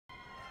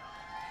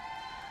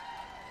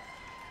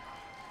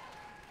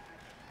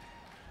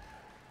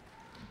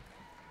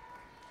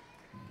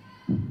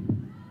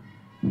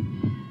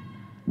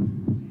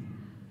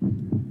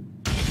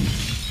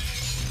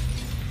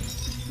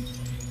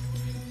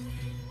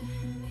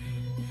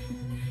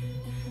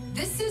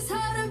This is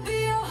how to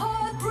be a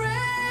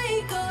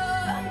heartbreaker.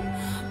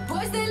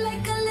 Boys, they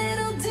like a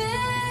little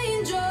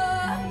danger.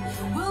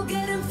 We'll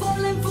get him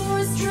falling for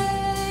a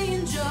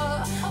stranger.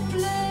 A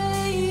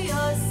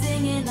player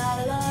singing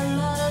I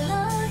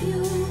love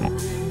you.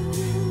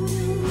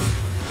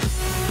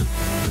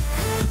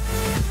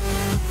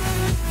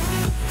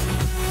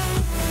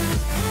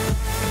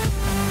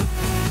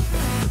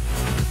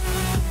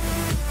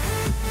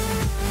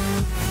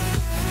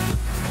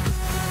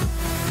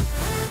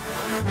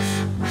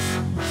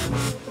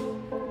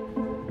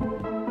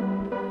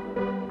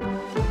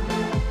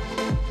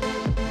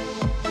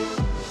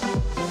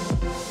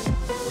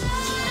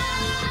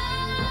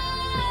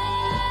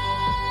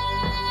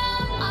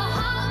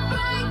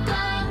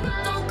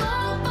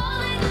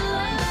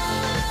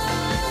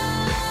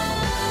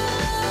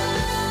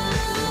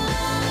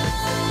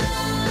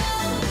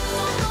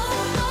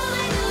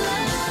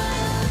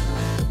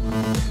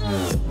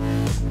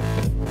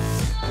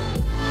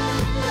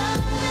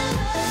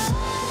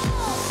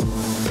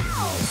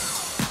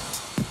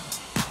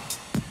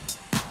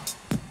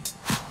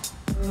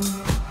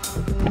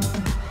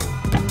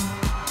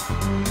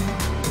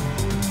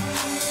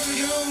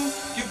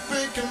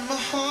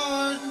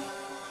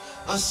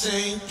 I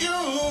say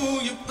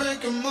you're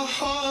breaking my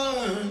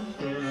heart.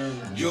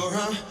 You're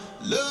a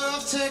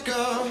love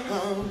taker,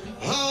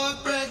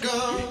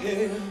 heartbreaker,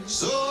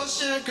 soul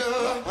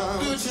shaker.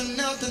 Good for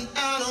nothing,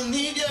 I don't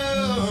need you.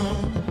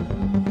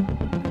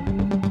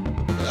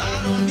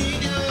 I don't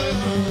need you.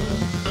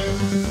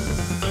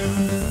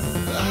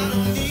 I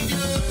don't need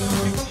you.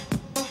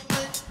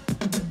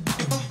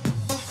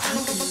 I'm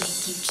gonna make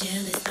you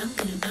jealous. I'm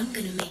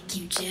gonna make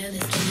you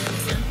jealous.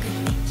 I'm gonna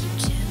make you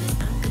jealous.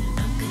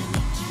 I'm gonna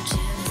make you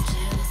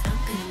jealous. I'm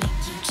gonna make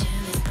you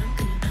jealous. I'm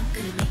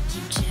gonna make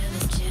you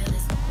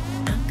jealous.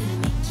 I'm gonna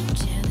make you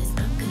jealous.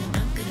 I'm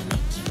gonna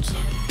make you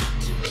jealous.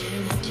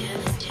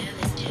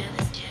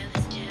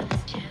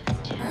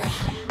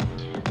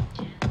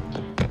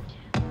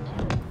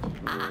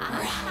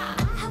 I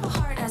have a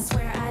heart, I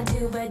swear I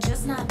do, but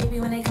just not, baby,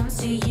 when it comes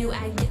to you.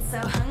 I get so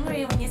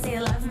hungry when you say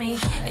you love me.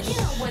 If you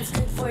know what's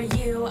good for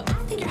you, I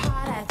think you're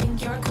hot, I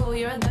think you're cool.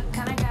 You're the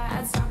kind of guy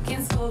I'd stalk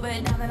in school,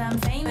 but now that I'm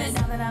famous,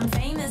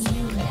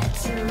 you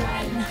better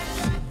run.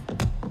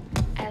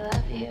 I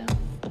love you.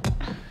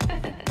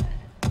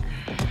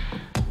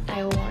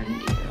 I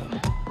warned you.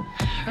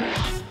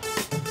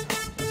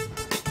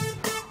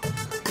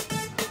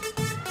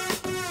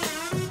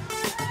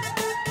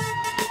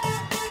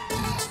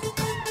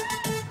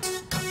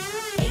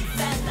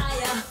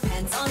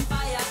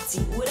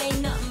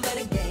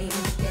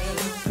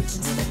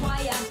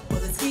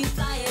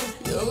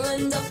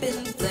 Up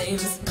in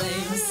flames.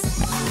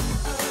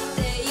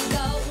 There you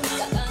go,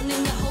 got gun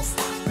in your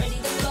holster, ready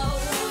to blow.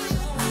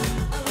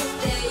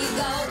 There you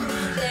go.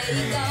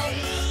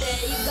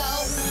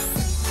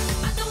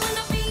 I don't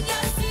wanna be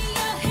your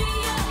seer,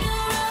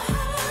 you're a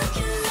heart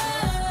killer.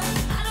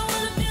 I don't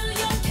wanna feel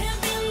your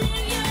camping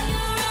near you,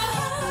 you're a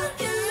heart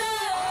killer.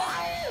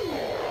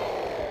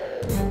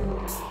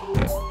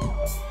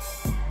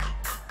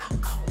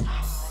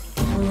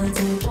 I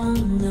don't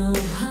want no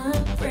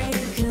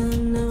heartbreaker,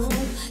 no.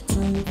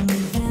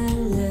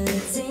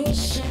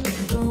 Validation,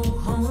 go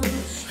home.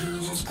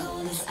 He's as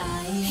cold as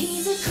ice.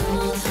 He's a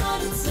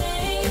cold-hearted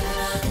slave.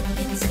 Look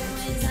into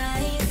his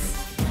eyes.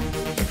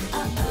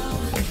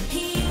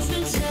 He's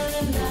been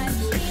telling lies.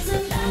 He's a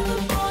bad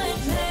boy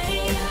play.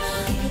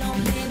 He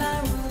don't play by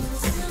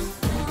rules.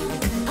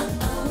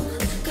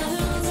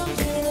 Girls don't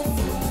play the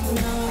fool.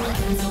 No,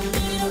 don't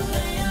need a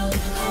player.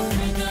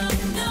 Heartbreaker,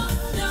 no.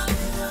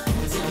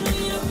 Don't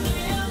need a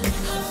player.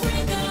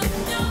 Heartbreaker,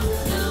 no.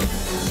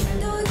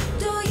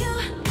 Do you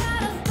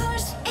got a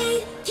first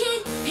aid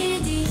kit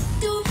handy?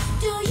 Do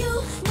you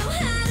know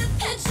how to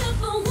catch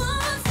up on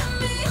what's on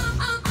me?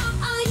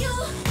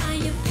 Are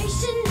you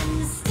patient and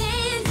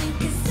understanding?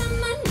 'Cause I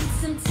might need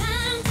some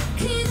time to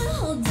clear the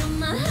hold on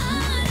my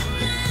heart.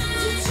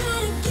 You try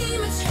to keep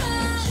me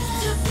trapped,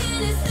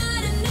 talking is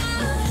not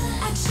enough.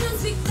 Actions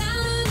speak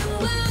louder than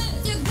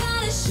words. You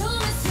gotta show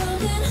me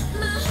something.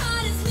 My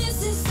heart is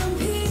missing some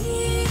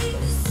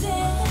pieces.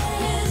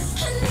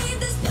 I need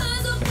this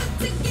puzzle put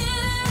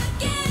together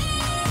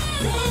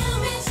again.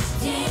 Damage,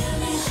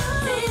 oh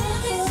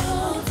damage.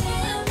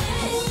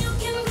 And you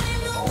can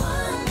blame the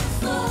one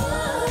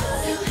before.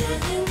 You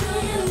haven't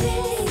gonna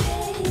leave.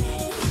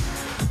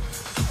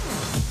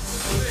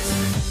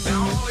 Now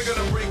I'm only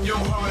gonna break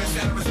your heart and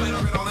shatter it,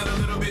 smatter it all into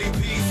little bitty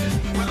pieces.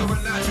 Whether or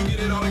not you get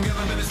it all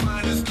together, then it's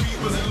finders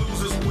keepers and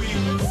losers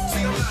weepers.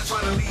 See, I'm not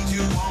trying to lead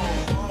you on.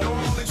 No,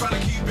 I'm only trying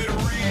to keep it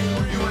real.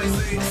 You might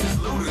say this is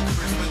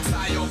ludicrous, but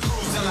tie your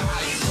crew, tell her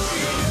how you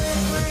feel.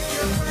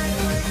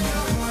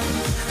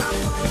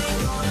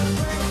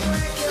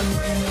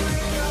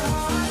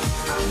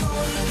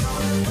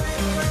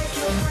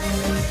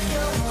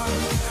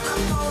 I'm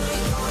only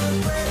gonna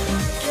break